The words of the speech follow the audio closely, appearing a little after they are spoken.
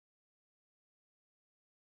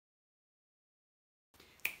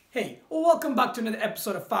Hey, welcome back to another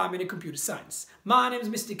episode of 5-Minute Computer Science. My name is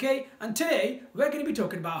Mr. K and today we're going to be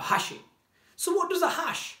talking about hashing. So what does a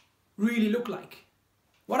hash really look like?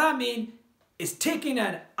 What I mean is taking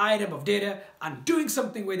an item of data and doing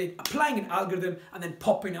something with it, applying an algorithm and then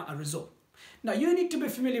popping out a result. Now you need to be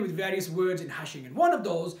familiar with various words in hashing, and one of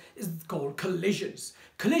those is called collisions.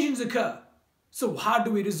 Collisions occur. So how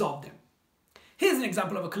do we resolve them? Here's an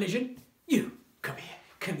example of a collision. You, come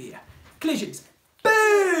here. Collisions.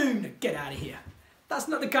 Boom! Get out of here. That's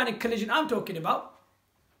not the kind of collision I'm talking about.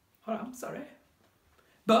 Alright, I'm sorry.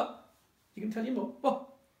 But, you can tell you more. Oh,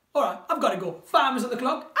 alright, I've got to go. 5 minutes on the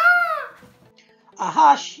clock. Ah! A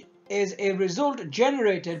hash is a result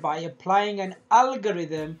generated by applying an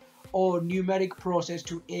algorithm or numeric process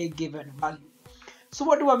to a given value. So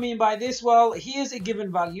what do I mean by this? Well, here's a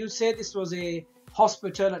given value. Say this was a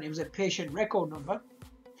hospital and it was a patient record number.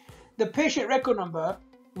 The patient record number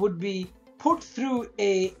would be put through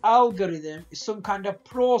a algorithm, some kind of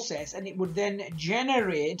process, and it would then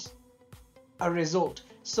generate a result.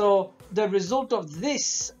 So the result of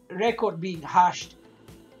this record being hashed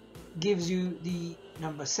gives you the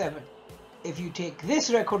number 7. If you take this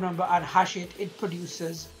record number and hash it, it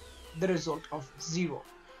produces the result of 0.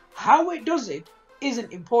 How it does it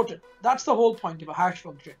isn't important. That's the whole point of a hash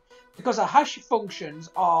function, because a hash functions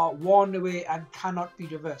are one way and cannot be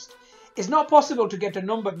reversed. It's not possible to get a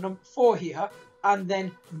number 4 here and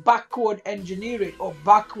then backward engineer it or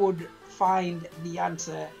backward find the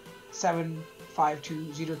answer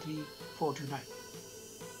 75203,429.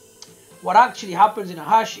 What actually happens in a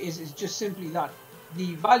hash is just simply that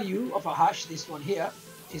the value of a hash, this one here,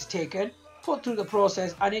 is taken, put through the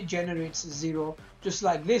process, and it generates 0, just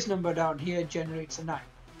like this number down here generates a 9.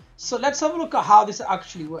 So let's have a look at how this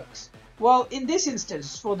actually works. Well, in this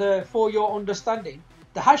instance, for your understanding,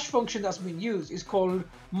 the hash function that's been used is called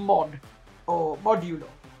mod or modulo,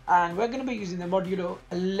 and we're going to be using the modulo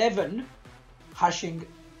 11 hashing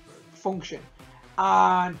function.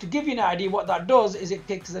 And to give you an idea, what that does is it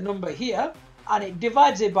takes the number here and it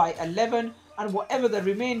divides it by 11, and whatever the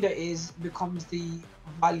remainder is becomes the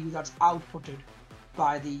value that's outputted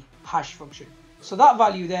by the hash function. So that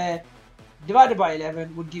value there divided by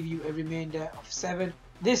 11 would give you a remainder of 7.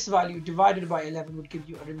 This value divided by 11 would give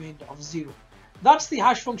you a remainder of 0. That's the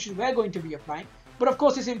hash function we're going to be applying, but of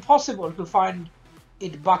course it's impossible to find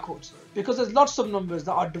it backwards because there's lots of numbers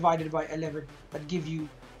that are divided by 11 that give you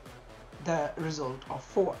the result of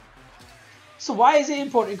 4. So why is it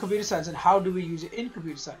important in computer science, and how do we use it in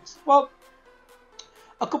computer science? Well,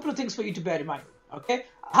 a couple of things for you to bear in mind. Okay,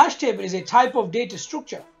 a hash table is a type of data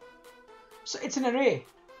structure, so it's an array,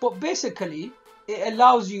 but basically it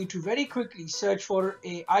allows you to very quickly search for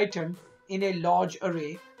an item in a large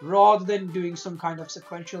array rather than doing some kind of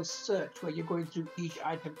sequential search where you're going through each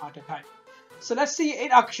item at a time. So let's see it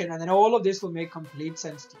in action, and then all of this will make complete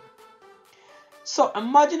sense to you. So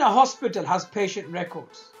imagine a hospital has patient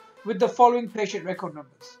records with the following patient record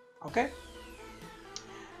numbers. Okay,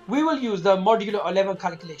 we will use the modulo 11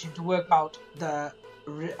 calculation to work out the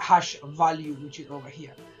hash value, which is over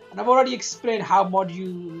here, and I've already explained how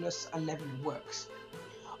modulus 11 works.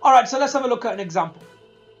 Alright, so let's have a look at an example.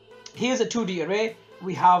 Here's a 2D array.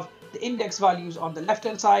 We have the index values on the left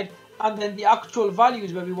hand side and then the actual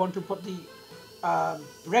values where we want to put the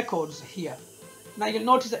records here. Now you'll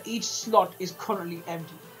notice that each slot is currently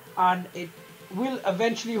empty and it will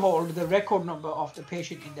eventually hold the record number of the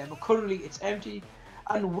patient in there, but currently it's empty,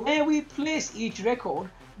 and where we place each record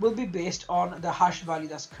will be based on the hash value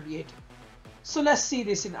that's created. So let's see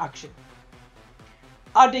this in action.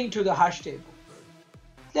 Adding to the hash table.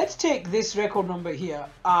 Let's take this record number here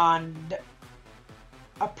and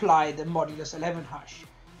apply the modulus 11 hash.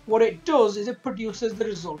 What it does is it produces the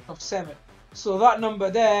result of 7. So that number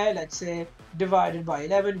there, let's say, divided by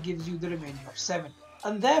 11 gives you the remainder of 7.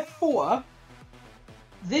 And therefore,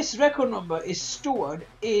 this record number is stored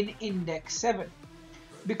in index 7.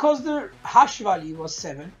 Because the hash value was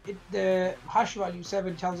 7, the hash value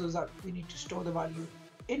 7 tells us that we need to store the value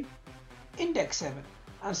in index 7.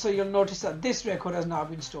 And so you'll notice that this record has now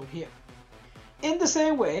been stored here. In the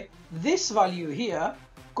same way, this value here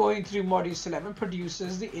going through modulus 11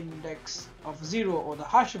 produces the index of 0 or the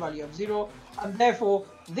hash value of 0, and therefore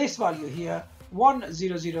this value here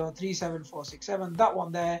 1003747, that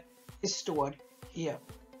one there is stored here.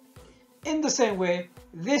 In the same way,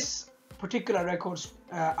 this particular record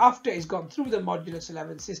after it's gone through the modulus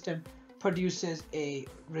 11 system produces a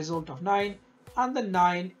result of 9, and the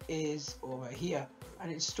 9 is over here and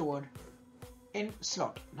it's stored in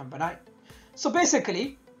slot number 9. So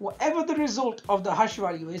basically, whatever the result of the hash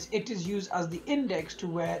value is, it is used as the index to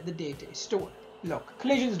where the data is stored. Look,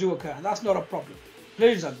 collisions do occur, and that's not a problem.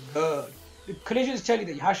 collisions are good. The collisions tell you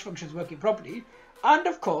that your hash function is working properly. And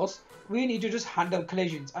of course, we need to just handle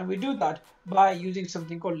collisions. And we do that by using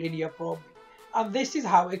something called linear probing. And this is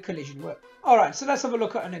how a collision works. Alright, so let's have a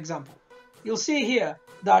look at an example. You'll see here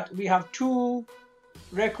that we have two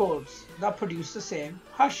records that produce the same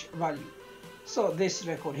hash value. So this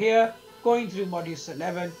record here, going through modulus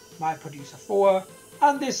 11, might produce a 4.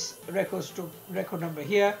 And this record number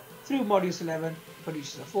here, through modulus 11,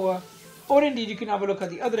 produces a 4. Or indeed, you can have a look at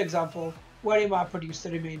the other example, where it might produce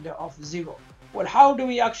the remainder of 0. Well, how do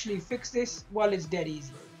we actually fix this? Well, it's dead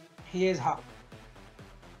easy. Here's how.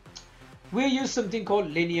 We use something called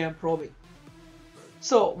linear probing.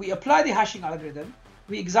 So we apply the hashing algorithm,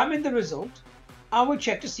 we examine the result, and we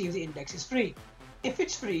check to see if the index is free. If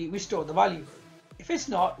it's free, we store the value. If it's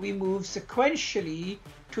not, we move sequentially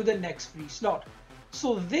to the next free slot.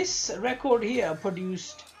 So this record here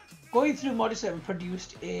produced, going through modulus 7,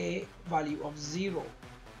 produced a value of 0.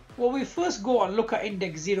 Well, we first go and look at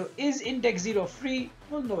index 0. Is index 0 free?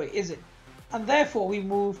 Well, no, it isn't. And therefore, we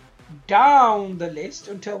move down the list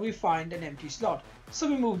until we find an empty slot. So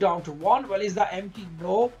we move down to 1. Well, is that empty?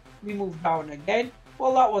 No. We move down again.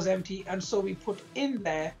 Well, that was empty. And so we put in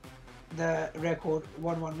there the record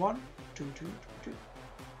 1112222.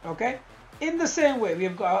 Okay? In the same way,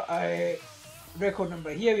 we've got a record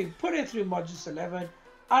number here. We put it through modulus 11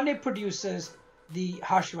 and it produces the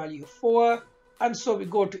hash value 4. And so we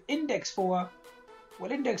go to index 4.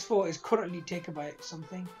 Well, index 4 is currently taken by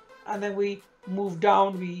something. And then we move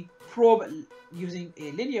down, we probe using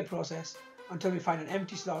a linear process until we find an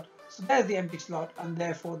empty slot. So there's the empty slot, and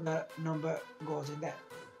therefore the number goes in there.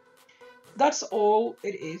 That's all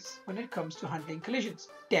it is when it comes to handling collisions.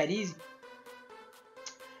 Dead easy.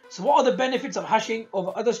 So what are the benefits of hashing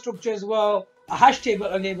over other structures? Well, a hash table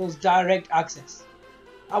enables direct access.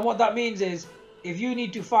 And what that means is, if you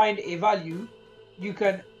need to find a value, you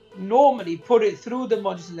can normally put it through the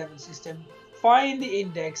modulus 11 system, find the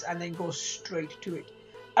index, and then go straight to it.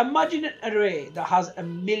 Imagine an array that has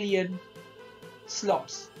 1,000,000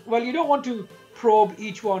 slots. Well, you don't want to probe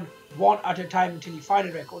each one at a time until you find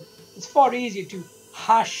a record. It's far easier to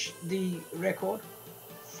hash the record,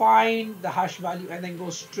 find the hash value, and then go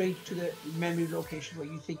straight to the memory location where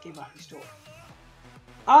you think it might be stored.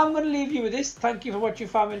 I'm going to leave you with this. Thank you for watching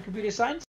 5 Minute Computer Science.